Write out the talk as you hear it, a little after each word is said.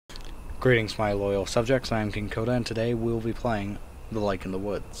Greetings, my loyal subjects. I am King Coda, and today we will be playing The Lake in the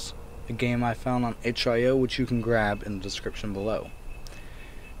Woods, a game I found on itch.io, which you can grab in the description below.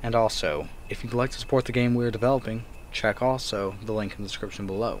 And also, if you'd like to support the game we are developing, check also the link in the description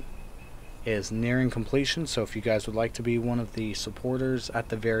below. It is nearing completion, so if you guys would like to be one of the supporters at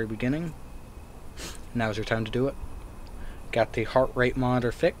the very beginning, now's your time to do it. Got the heart rate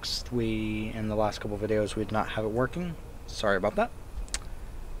monitor fixed. In the last couple videos, we did not have it working. Sorry about that.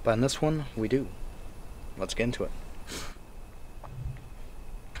 But in this one, we do. Let's get into it.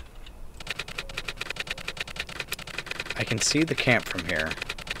 I can see the camp from here.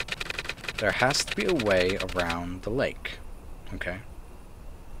 There has to be a way around the lake. Okay.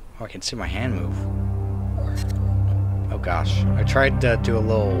 Oh, I can see my hand move. Oh gosh. I tried to do a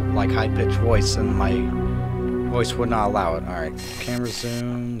little, like, high-pitched voice, and my voice would not allow it. Alright. Camera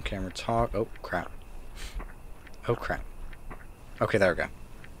zoom, camera talk. Oh, crap. Oh, crap. Okay, there we go.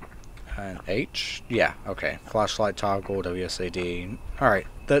 H? Yeah, okay. Flashlight toggle, WSAD. Alright,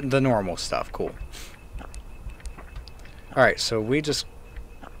 the normal stuff. Cool. Alright, so we just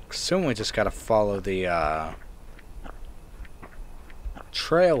gotta follow the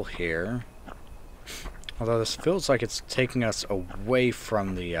trail here. Although this feels like it's taking us away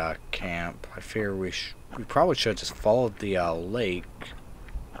from the camp. I fear we probably should have just followed the lake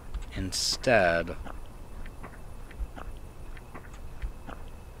instead.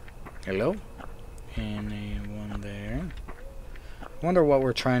 Hello? Anyone there? I wonder what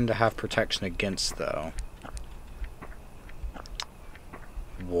we're trying to have protection against, though.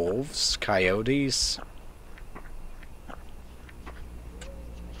 Wolves? Coyotes?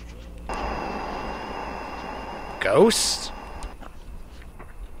 Ghosts?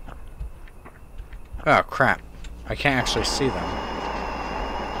 Oh, crap. I can't actually see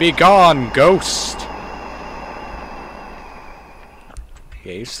them. Be gone, ghost!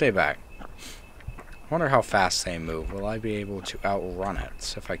 Yeah, you stay back. I wonder how fast they move. Will I be able to outrun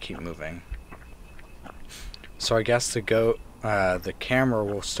it if I keep moving? So I guess the camera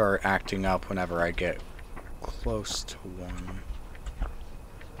will start acting up whenever I get close to one.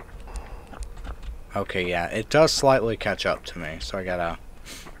 Okay, yeah, it does slightly catch up to me, so I gotta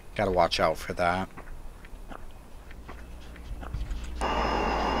watch out for that.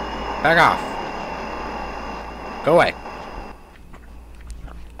 Back off! Go away!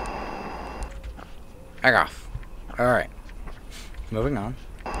 Back off. Alright. Moving on.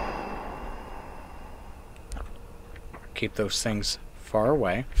 Keep those things far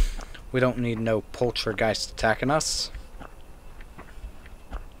away. We don't need no poltergeist attacking us.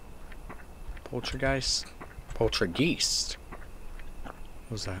 Poltergeist? Poltergeist?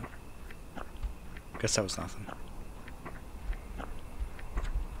 What was that? Guess that was nothing.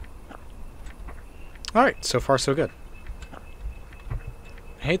 Alright, so far so good.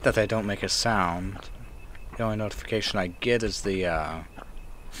 I hate that they don't make a sound. The only notification I get is the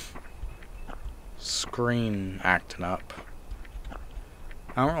screen acting up.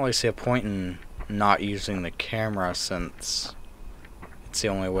 I don't really see a point in not using the camera since it's the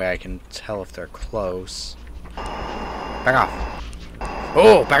only way I can tell if they're close. Back off.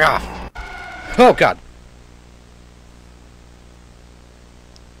 Oh, back off. Oh, God.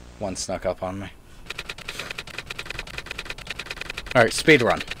 One snuck up on me. Alright, speed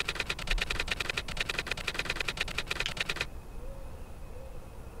run.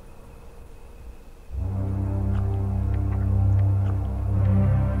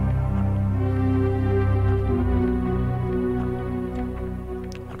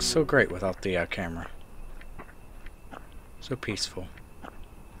 So great without the camera. So peaceful.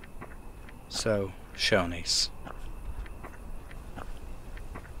 So shonies.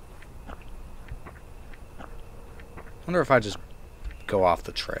 Wonder if I just go off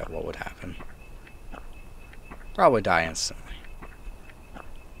the trail, what would happen? Probably die instantly.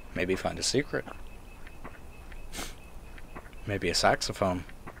 Maybe find a secret. Maybe a saxophone.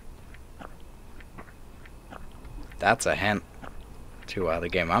 That's a hint to the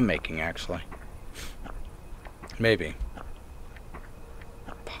game I'm making, actually. Maybe.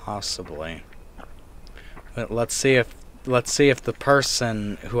 Possibly. But let's see if the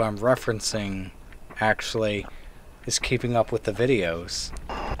person who I'm referencing actually is keeping up with the videos.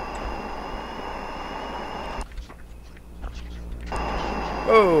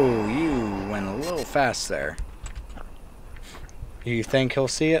 Oh, you went a little fast there. You think he'll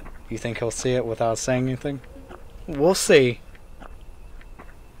see it? You think he'll see it without saying anything? We'll see.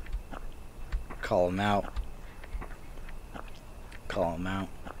 Call him out. Call him out.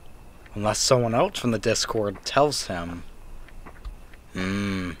 Unless someone else from the Discord tells him.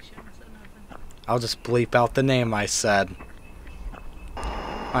 I'll just bleep out the name I said.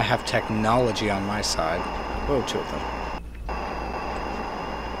 I have technology on my side. Whoa, two of them.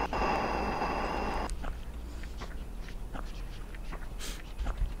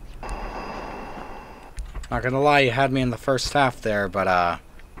 Not gonna lie, you had me in the first half there, but,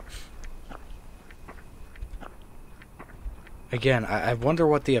 again, I wonder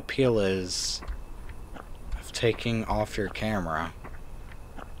what the appeal is of taking off your camera.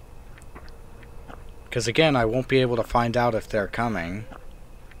 Because, again, I won't be able to find out if they're coming.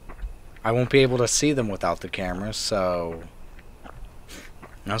 I won't be able to see them without the camera, so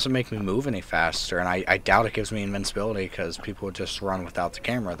it doesn't make me move any faster, and I doubt it gives me invincibility, because people would just run without the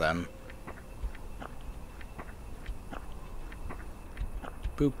camera then.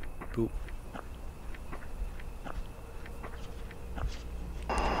 Boop, boop.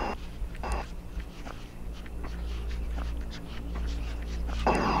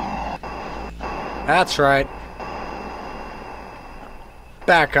 That's right.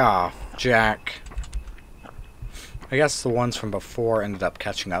 Back off, Jack. I guess the ones from before ended up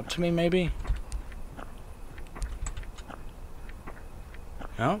catching up to me, maybe?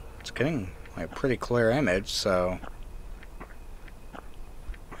 No, it's getting like a pretty clear image, so...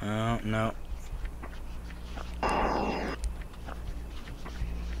 Oh, no.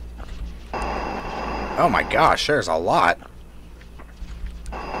 Oh my gosh, there's a lot.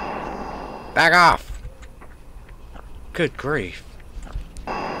 Back off! Good grief.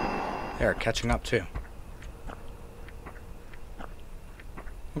 They're catching up too.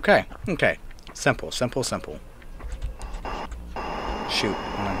 Okay, okay. Simple, simple, simple. Shoot,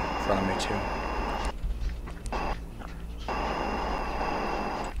 one in front of me too.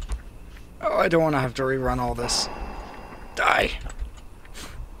 Oh, I don't want to have to rerun all this. Die.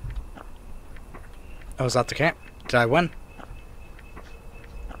 Oh, is that the camp? Did I win?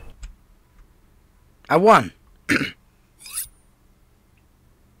 I won!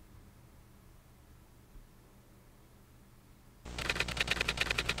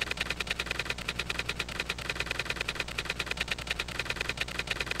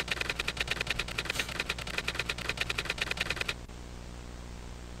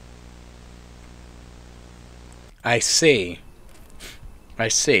 I see. I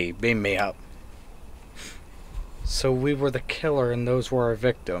see. Beam me up. So we were the killer and those were our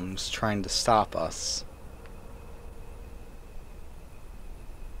victims trying to stop us.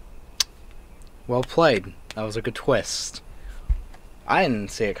 Well played. That was a good twist. I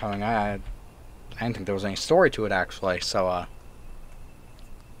didn't see it coming. I didn't think there was any story to it actually, so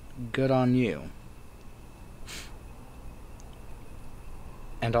good on you.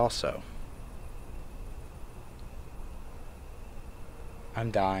 And also, I'm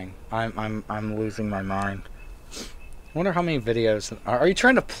dying. I'm losing my mind. I wonder how many videos... Are you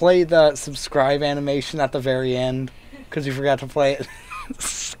trying to play the subscribe animation at the very end? Because you forgot to play it?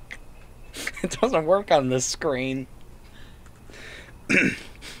 It doesn't work on this screen.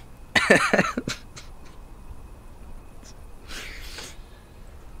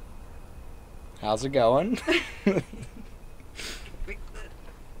 How's it going?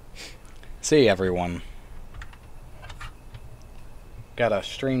 See everyone. Got a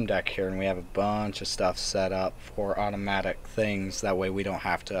stream deck here and we have a bunch of stuff set up for automatic things. That way we don't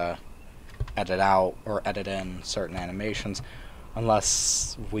have to edit out or edit in certain animations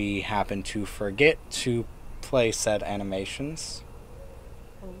unless we happen to forget to play said animations.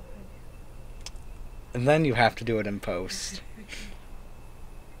 And then you have to do it in post.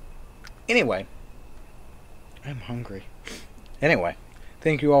 Anyway, I'm hungry. Anyway,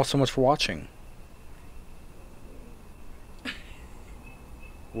 thank you all so much for watching.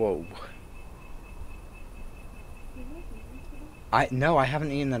 Whoa. No, I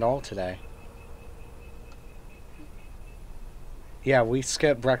haven't eaten at all today. Yeah, we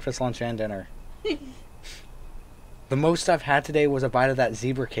skipped breakfast, lunch, and dinner. The most I've had today was a bite of that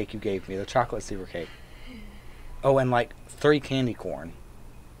zebra cake you gave me, the chocolate zebra cake. Oh, and like 3 candy corn.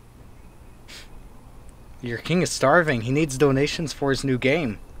 Your king is starving. He needs donations for his new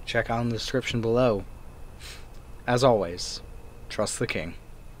game. Check out in the description below. As always, trust the king.